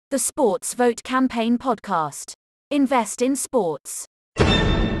The Sports Vote Campaign Podcast. Invest in sports.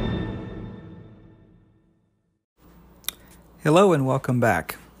 Hello and welcome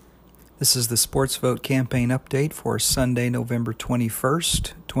back. This is the Sports Vote Campaign update for Sunday, November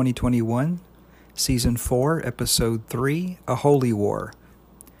 21st, 2021, Season 4, Episode 3, A Holy War.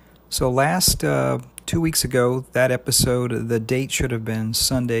 So last 2 weeks ago, that episode, the date should have been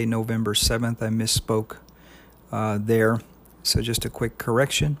Sunday, November 7th. I misspoke there. So just a quick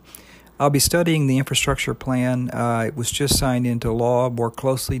correction. I'll be studying the infrastructure plan. It was just signed into law more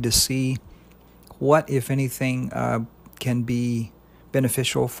closely to see what, if anything, can be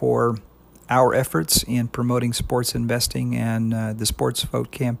beneficial for our efforts in promoting sports investing and the Sports Vote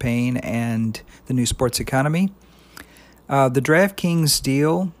campaign and the new sports economy. The DraftKings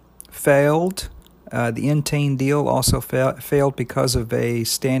deal failed. The Entain deal also failed because of a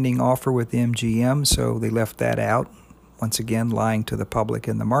standing offer with MGM, so they left that out. Once again, lying to the public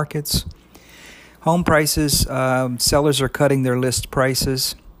and the markets. Home prices, sellers are cutting their list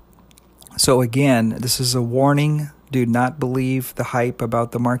prices. So again, this is a warning. Do not believe the hype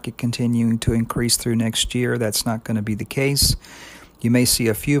about the market continuing to increase through next year. That's not going to be the case. You may see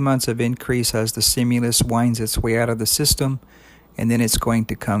a few months of increase as the stimulus winds its way out of the system, and then it's going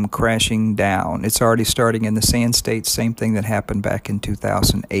to come crashing down. It's already starting in the Sand States, same thing that happened back in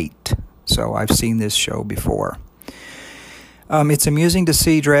 2008. So I've seen this show before. It's amusing to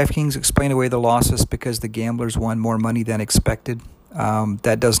see DraftKings explain away the losses because the gamblers won more money than expected.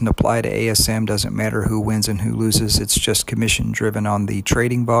 That doesn't apply to ASM. Doesn't matter who wins and who loses. It's just commission driven on the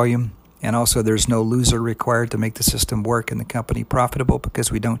trading volume. And also there's no loser required to make the system work and the company profitable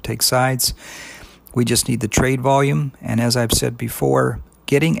because we don't take sides. We just need the trade volume. And as I've said before,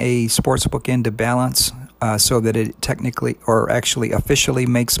 getting a sportsbook into balance so that it technically or actually officially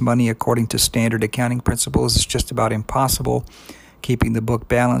makes money according to standard accounting principles is just about impossible. Keeping the book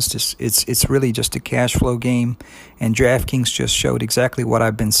balanced, it's really just a cash flow game. And DraftKings just showed exactly what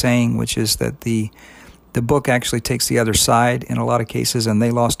I've been saying, which is that the book actually takes the other side in a lot of cases, and they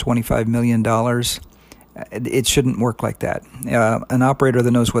lost $25 million. It shouldn't work like that. An operator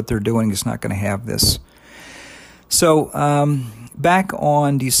that knows what they're doing is not going to have this. So back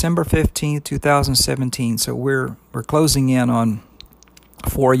on December 15th, 2017, so we're closing in on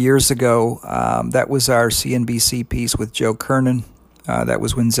 4 years ago. That was our CNBC piece with Joe Kernan. That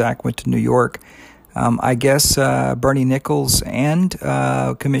was when Zach went to New York. I guess Bernie Nichols and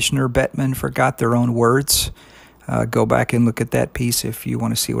Commissioner Bettman forgot their own words. Go back and look at that piece if you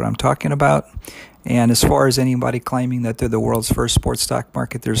want to see what I'm talking about. And as far as anybody claiming that they're the world's first sports stock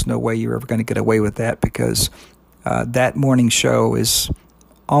market, there's no way you're ever going to get away with that because that morning show is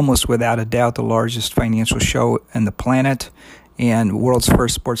almost without a doubt the largest financial show on the planet. And world's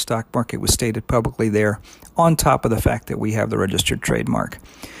first sports stock market was stated publicly there, on top of the fact that we have the registered trademark.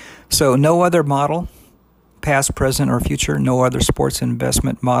 So no other model, past, present, or future, no other sports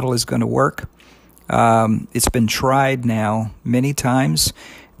investment model is going to work. It's been tried now many times.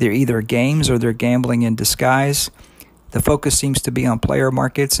 They're either games or they're gambling in disguise. The focus seems to be on player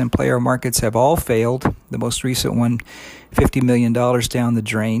markets, and player markets have all failed. The most recent one, $50 million down the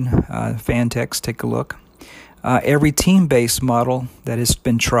drain. Fantex, take a look. Every team-based model that has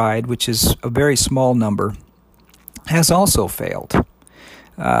been tried, which is a very small number, has also failed,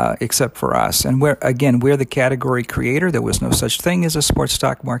 except for us. And we're the category creator. There was no such thing as a sports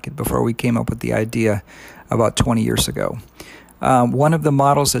stock market before we came up with the idea about 20 years ago. One of the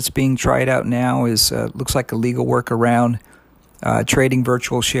models that's being tried out now is looks like a legal workaround, trading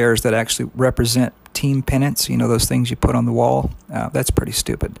virtual shares that actually represent team pennants, those things you put on the wall. That's pretty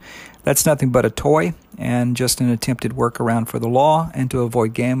stupid. That's nothing but a toy and just an attempted workaround for the law and to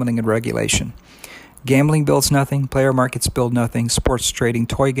avoid gambling and regulation. Gambling builds nothing. Player markets build nothing. Sports trading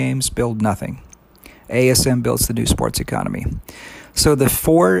toy games build nothing. ASM builds the new sports economy. So the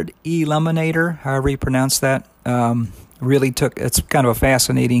Ford Eliminator, however you pronounce that, it's kind of a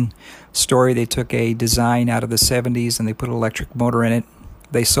fascinating story. They took a design out of the 70s and they put an electric motor in it.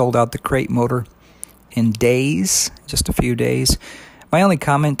 They sold out the crate motor in days, just a few days. My only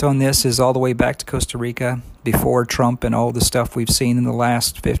comment on this is all the way back to Costa Rica, before Trump and all the stuff we've seen in the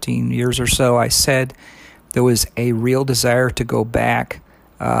last 15 years or so. I said there was a real desire to go back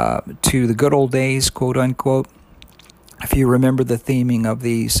to the good old days, quote unquote. If you remember the theming of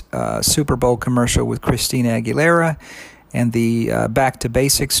the Super Bowl commercial with Christina Aguilera and the Back to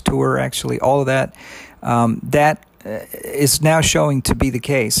Basics tour, actually, all of that, that is now showing to be the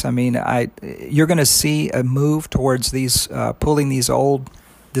case. I mean, you're going to see a move towards these pulling these old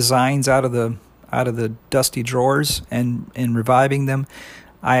designs out of the dusty drawers and reviving them.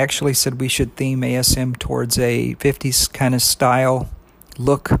 I actually said we should theme ASM towards a 50s kind of style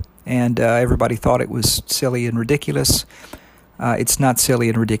look, and everybody thought it was silly and ridiculous. It's not silly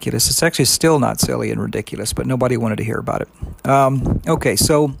and ridiculous. It's actually still not silly and ridiculous, but nobody wanted to hear about it. Okay,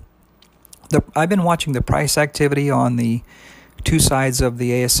 so I've been watching the price activity on the two sides of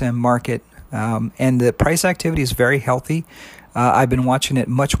the ASM market, and the price activity is very healthy. I've been watching it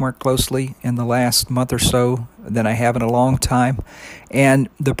much more closely in the last month or so than I have in a long time. And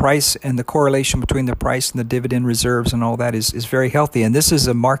the price and the correlation between the price and the dividend reserves and all that is very healthy. And this is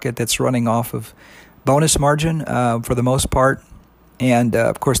a market that's running off of bonus margin for the most part. And,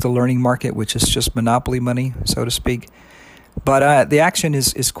 of course, the learning market, which is just monopoly money, so to speak. But the action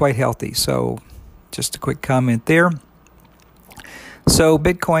is quite healthy. So just a quick comment there. So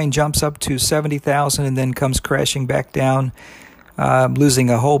Bitcoin jumps up to 70,000 and then comes crashing back down,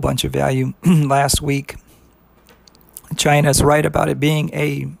 losing a whole bunch of value last week. China's right about it being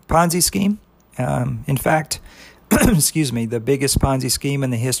a Ponzi scheme. In fact, excuse me, the biggest Ponzi scheme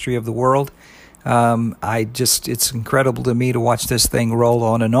in the history of the world. It's incredible to me to watch this thing roll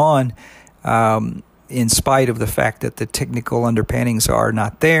on and on, in spite of the fact that the technical underpinnings are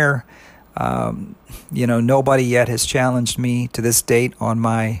not there. Nobody yet has challenged me to this date on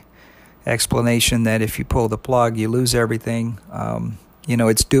my explanation that if you pull the plug, you lose everything.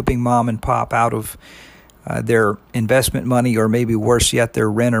 It's duping mom and pop out of their investment money, or maybe worse yet,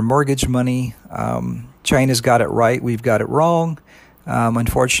 their rent or mortgage money. China's got it right. We've got it wrong.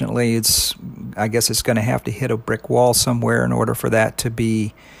 Unfortunately, I guess it's going to have to hit a brick wall somewhere in order for that to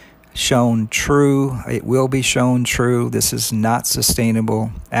be shown true. It will be shown true. This is not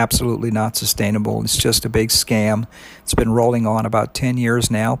sustainable. Absolutely not sustainable. It's just a big scam. It's been rolling on about 10 years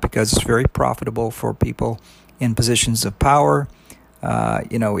now because it's very profitable for people in positions of power.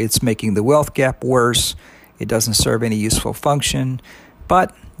 It's making the wealth gap worse. It doesn't serve any useful function.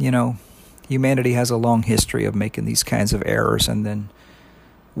 But, humanity has a long history of making these kinds of errors, and then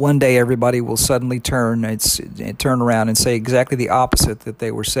one day everybody will suddenly turn around and say exactly the opposite that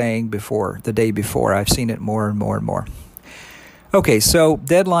they were saying the day before. I've seen it more and more and more. Okay, so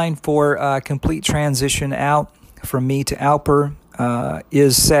deadline for complete transition out from me to Alper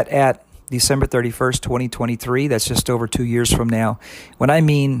is set at December 31st, 2023. That's just over 2 years from now. When I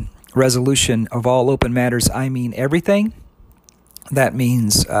mean resolution of all open matters, I mean everything. That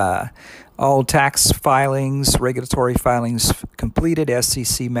means all tax filings, regulatory filings completed,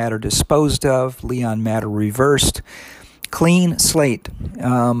 SEC matter disposed of, Leon matter reversed, clean slate.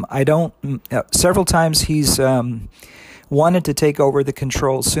 Several times he's wanted to take over the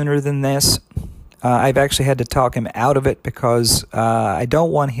control sooner than this. I've actually had to talk him out of it because I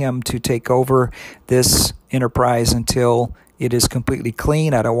don't want him to take over this enterprise until it is completely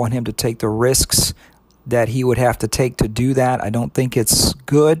clean. I don't want him to take the risks that he would have to take to do that. I don't think it's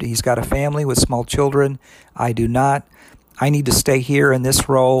good. He's got a family with small children. I do not. I need to stay here in this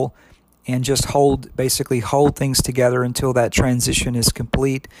role and just hold things together until that transition is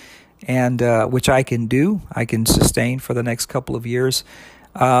complete, and which I can do. I can sustain for the next couple of years,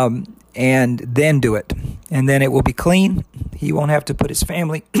 and then do it. And then it will be clean. He won't have to put his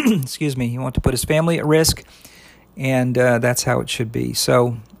family, he won't have to put his family at risk. And that's how it should be.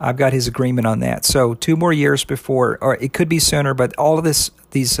 So I've got his agreement on that. So 2 more years before, or it could be sooner, but all of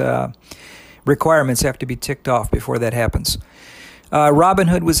these requirements have to be ticked off before that happens.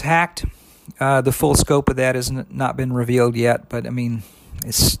 Robinhood was hacked. The full scope of that has not been revealed yet, but I mean,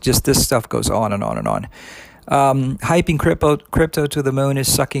 it's just this stuff goes on and on and on. Hyping crypto to the moon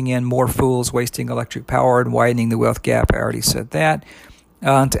is sucking in more fools, wasting electric power, and widening the wealth gap. I already said that.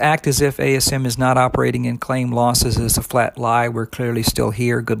 To act as if ASM is not operating and claim losses is a flat lie. We're clearly still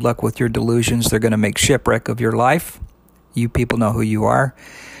here. Good luck with your delusions. They're going to make shipwreck of your life. You people know who you are.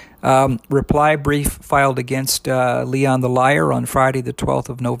 Reply brief filed against Leon the Liar on Friday the 12th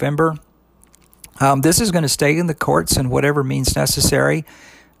of November. This is going to stay in the courts in whatever means necessary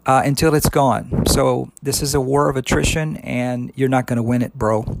until it's gone. So this is a war of attrition, and you're not going to win it,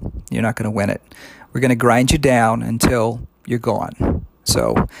 bro. You're not going to win it. We're going to grind you down until you're gone.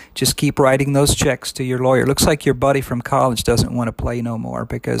 So just keep writing those checks to your lawyer. Looks like your buddy from college doesn't want to play no more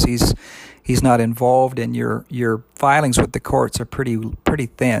because he's not involved, and your filings with the courts are pretty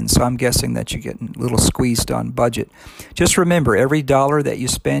thin. So I'm guessing that you're getting a little squeezed on budget. Just remember, every dollar that you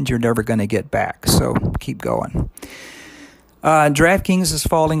spend, you're never going to get back. So keep going. DraftKings is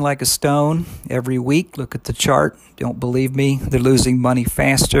falling like a stone every week. Look at the chart. Don't believe me? They're losing money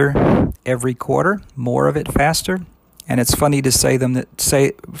faster every quarter, more of it faster. And it's funny to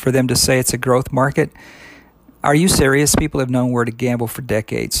for them to say it's a growth market. Are you serious? People have known where to gamble for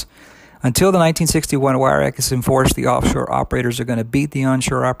decades. Until the 1961 Wire Act is enforced, the offshore operators are going to beat the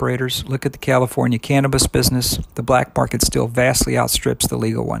onshore operators. Look at the California cannabis business. The black market still vastly outstrips the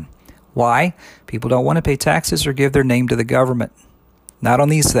legal one. Why? People don't want to pay taxes or give their name to the government. Not on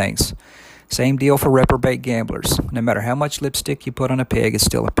these things. Same deal for reprobate gamblers. No matter how much lipstick you put on a pig, it's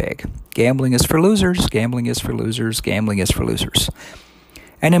still a pig. Gambling is for losers. Gambling is for losers. Gambling is for losers.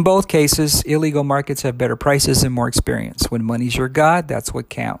 And in both cases, illegal markets have better prices and more experience. When money's your god, that's what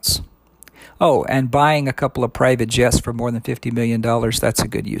counts. Oh, and buying a couple of private jets for more than $50 million, that's a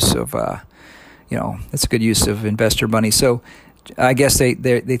good use of, that's a good use of investor money. So I guess they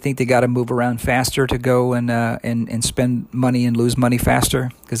think they got to move around faster to go and spend money and lose money faster,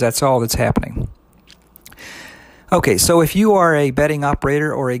 because that's all that's happening. Okay, so if you are a betting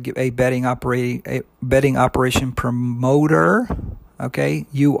operator or a betting operation promoter, okay,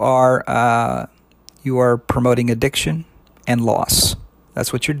 you are promoting addiction and loss.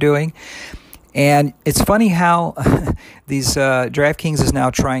 That's what you're doing. And it's funny how these DraftKings is now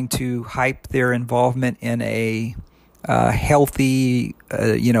trying to hype their involvement in a healthy,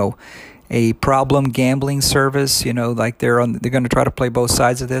 a problem gambling service. Like they're going to try to play both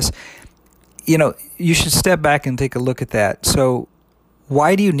sides of this. You should step back and take a look at that. So,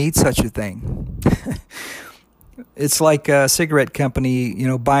 why do you need such a thing? It's like a cigarette company,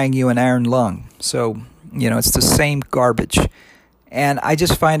 buying you an iron lung. So, it's the same garbage. And I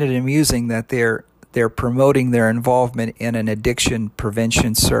just find it amusing that they're promoting their involvement in an addiction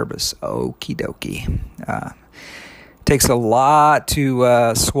prevention service. Okie dokie. Takes a lot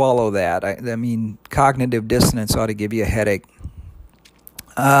to swallow that. I mean, cognitive dissonance ought to give you a headache.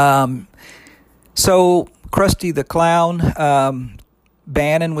 So, Krusty the Clown,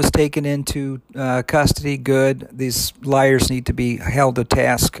 Bannon was taken into custody. Good. These liars need to be held to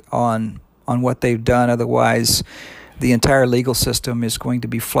task on what they've done. Otherwise, the entire legal system is going to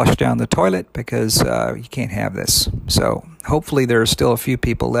be flushed down the toilet, because you can't have this. So hopefully there are still a few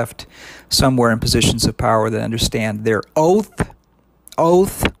people left somewhere in positions of power that understand their oath,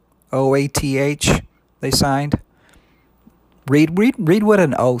 O-A-T-H, they signed. Read what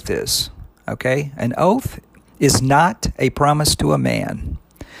an oath is, okay? An oath is not a promise to a man.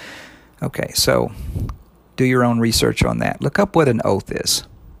 Okay, so do your own research on that. Look up what an oath is.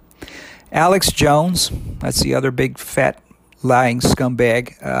 Alex Jones, that's the other big fat lying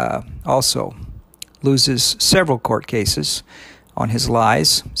scumbag, also loses several court cases on his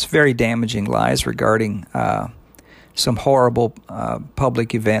lies. It's very damaging lies regarding some horrible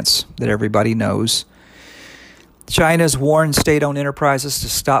public events that everybody knows. China's warned state-owned enterprises to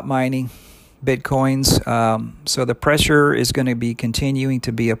stop mining Bitcoins, so the pressure is going to be continuing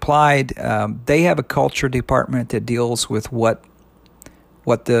to be applied. They have a culture department that deals with what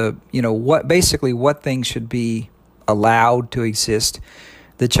things should be allowed to exist.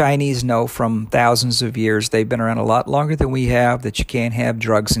 The Chinese know from thousands of years, they've been around a lot longer than we have, that you can't have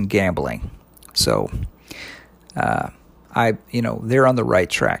drugs and gambling. So, they're on the right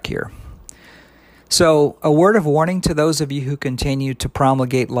track here. So, a word of warning to those of you who continue to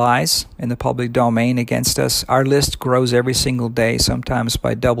promulgate lies in the public domain against us. Our list grows every single day, sometimes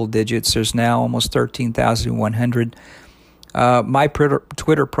by double digits. There's now almost 13,100. My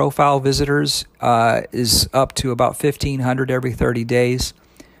Twitter profile visitors is up to about 1,500 every 30 days.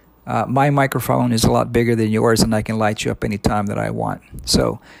 My microphone is a lot bigger than yours, and I can light you up anytime that I want.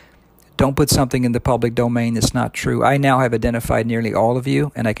 So don't put something in the public domain that's not true. I now have identified nearly all of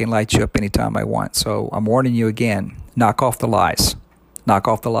you, and I can light you up anytime I want. So I'm warning you again, knock off the lies. Knock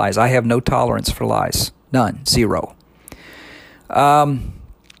off the lies. I have no tolerance for lies. None. Zero.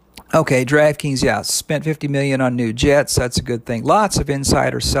 Okay, DraftKings, spent $50 million on new jets. That's a good thing. Lots of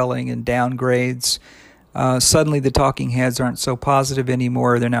insider selling and downgrades. Suddenly the talking heads aren't so positive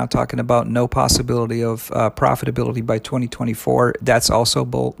anymore. They're now talking about no possibility of profitability by 2024. That's also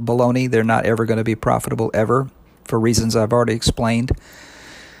baloney. They're not ever going to be profitable ever, for reasons I've already explained.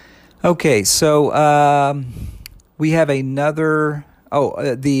 Okay, so we have another.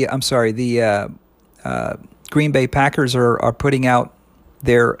 The Green Bay Packers are putting out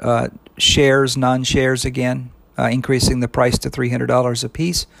their non-shares again, increasing the price to $300 a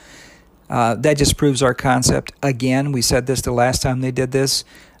piece. That just proves our concept again. We said this the last time they did this,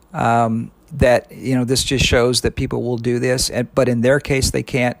 that this just shows that people will do this. But in their case, you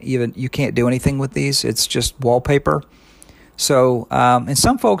can't do anything with these. It's just wallpaper. So, and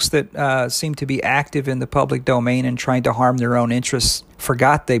some folks that seem to be active in the public domain and trying to harm their own interests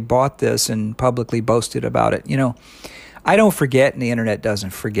forgot they bought this and publicly boasted about it. I don't forget, and the internet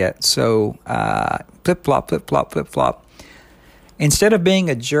doesn't forget. So, flip-flop, flip-flop, flip-flop. Instead of being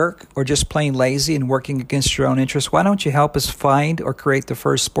a jerk or just plain lazy and working against your own interests, why don't you help us find or create the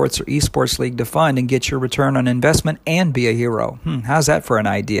first sports or esports league to fund and get your return on investment and be a hero? How's that for an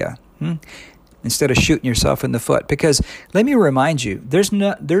idea? Instead of shooting yourself in the foot. Because let me remind you, there's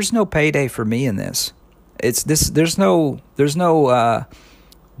no payday for me in this. There's no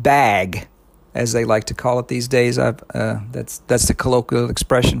bag, as they like to call it these days. That's the colloquial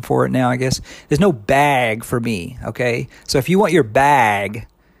expression for it now, I guess. There's no bag for me, okay? So if you want your bag,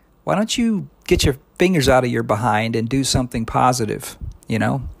 why don't you get your fingers out of your behind and do something positive,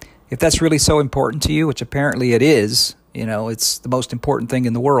 If that's really so important to you, which apparently it is, it's the most important thing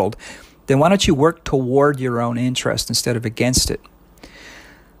in the world, then why don't you work toward your own interest instead of against it?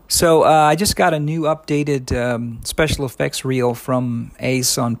 So I just got a new updated special effects reel from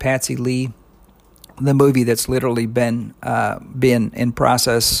Ace on Patsy Lee, the movie that's literally been in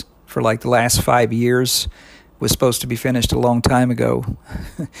process for like the last 5 years. Was supposed to be finished a long time ago.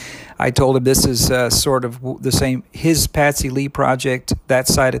 I told him this is sort of the same. His Patsy Lee project, that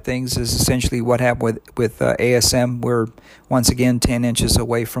side of things, is essentially what happened with ASM. We're once again 10 inches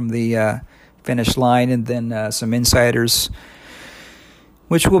away from the finish line, and then some insiders,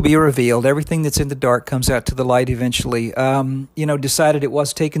 which will be revealed. Everything that's in the dark comes out to the light eventually. Decided it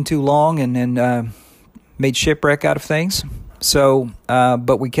was taking too long and then made shipwreck out of things. So,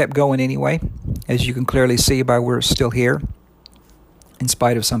 but we kept going anyway, as you can clearly see by we're still here, in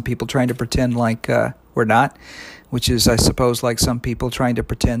spite of some people trying to pretend like we're not, which is, I suppose, like some people trying to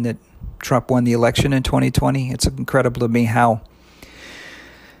pretend that Trump won the election in 2020. It's incredible to me how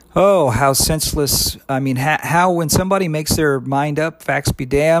senseless. I mean, how when somebody makes their mind up, facts be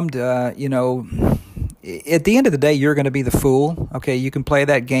damned, at the end of the day, you're going to be the fool. Okay, you can play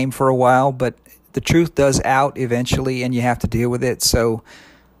that game for a while, but the truth does out eventually, and you have to deal with it. So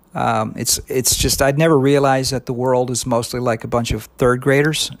it's just, I'd never realized that the world is mostly like a bunch of third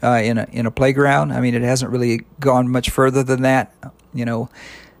graders in a playground. I mean, it hasn't really gone much further than that.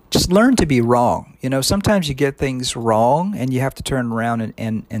 Just learn to be wrong. Sometimes you get things wrong, and you have to turn around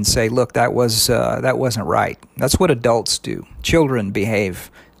and say, look, that wasn't right. That's what adults do. Children behave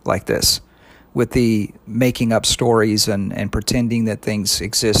like this, with the making up stories and pretending that things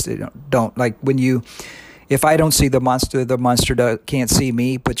exist. Don't, like, if I don't see the monster can't see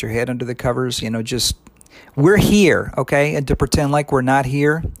me. Put your head under the covers. Just, we're here, okay? And to pretend like we're not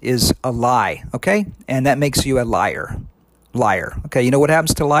here is a lie, okay? And that makes you a liar, okay? You know what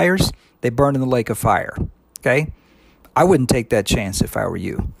happens to liars? They burn in the lake of fire, okay? I wouldn't take that chance if I were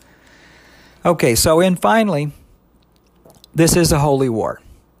you. Okay, finally, this is a holy war.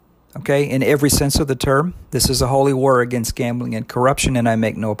 Okay, in every sense of the term, this is a holy war against gambling and corruption, and I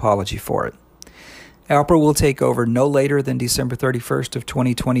make no apology for it. ALPR will take over no later than December 31st of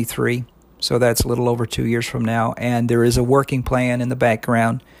 2023, so that's a little over 2 years from now, and there is a working plan in the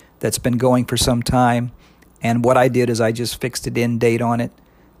background that's been going for some time, and what I did is I just fixed an end date on it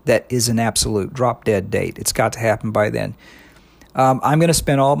that is an absolute drop-dead date. It's got to happen by then. I'm going to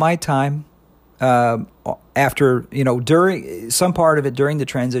spend all my time after, during some part of it during the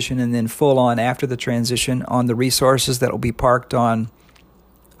transition, and then full on after the transition on the resources that will be parked on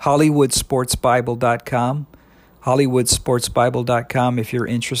HollywoodSportsBible.com, HollywoodSportsBible.com if you're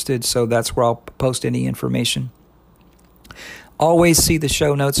interested. So that's where I'll post any information. Always see the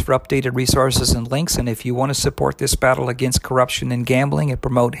show notes for updated resources and links. And if you want to support this battle against corruption and gambling and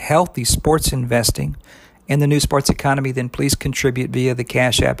promote healthy sports investing in the new sports economy, then please contribute via the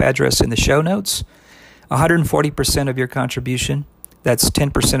Cash App address in the show notes. 140% of your contribution, that's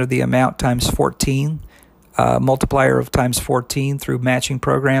 10% of the amount times 14, multiplier of times 14 through matching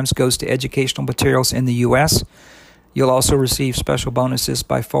programs, goes to educational materials in the U.S. You'll also receive special bonuses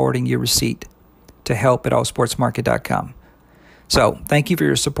by forwarding your receipt to help@allsportsmarket.com. So thank you for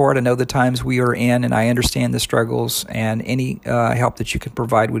your support. I know the times we are in, and I understand the struggles, and any help that you can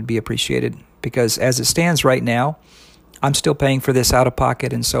provide would be appreciated, because as it stands right now, I'm still paying for this out of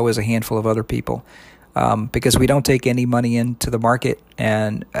pocket, and so is a handful of other people, because we don't take any money into the market,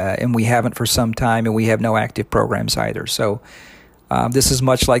 and we haven't for some time, and we have no active programs either. So this is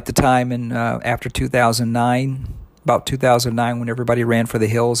much like the time in after 2009, about 2009, when everybody ran for the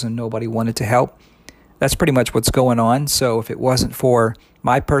hills and nobody wanted to help. That's pretty much what's going on. So if it wasn't for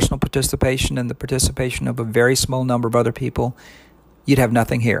my personal participation and the participation of a very small number of other people, you'd have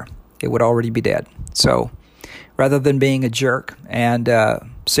nothing here. It would already be dead. So rather than being a jerk and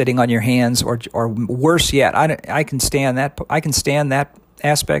sitting on your hands, or worse yet, I can stand that. I can stand that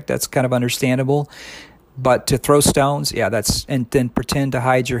aspect. That's kind of understandable. But to throw stones, and then pretend to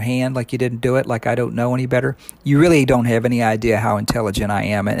hide your hand like you didn't do it, like I don't know any better. You really don't have any idea how intelligent I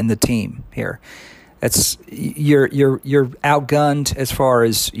am and the team here. you're outgunned as far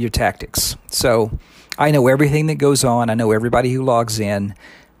as your tactics. So I know everything that goes on. I know everybody who logs in.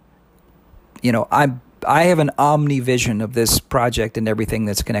 I have an omni-vision of this project and everything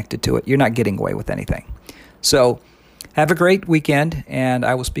that's connected to it. You're not getting away with anything. So have a great weekend, and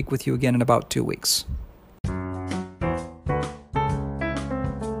I will speak with you again in about 2 weeks.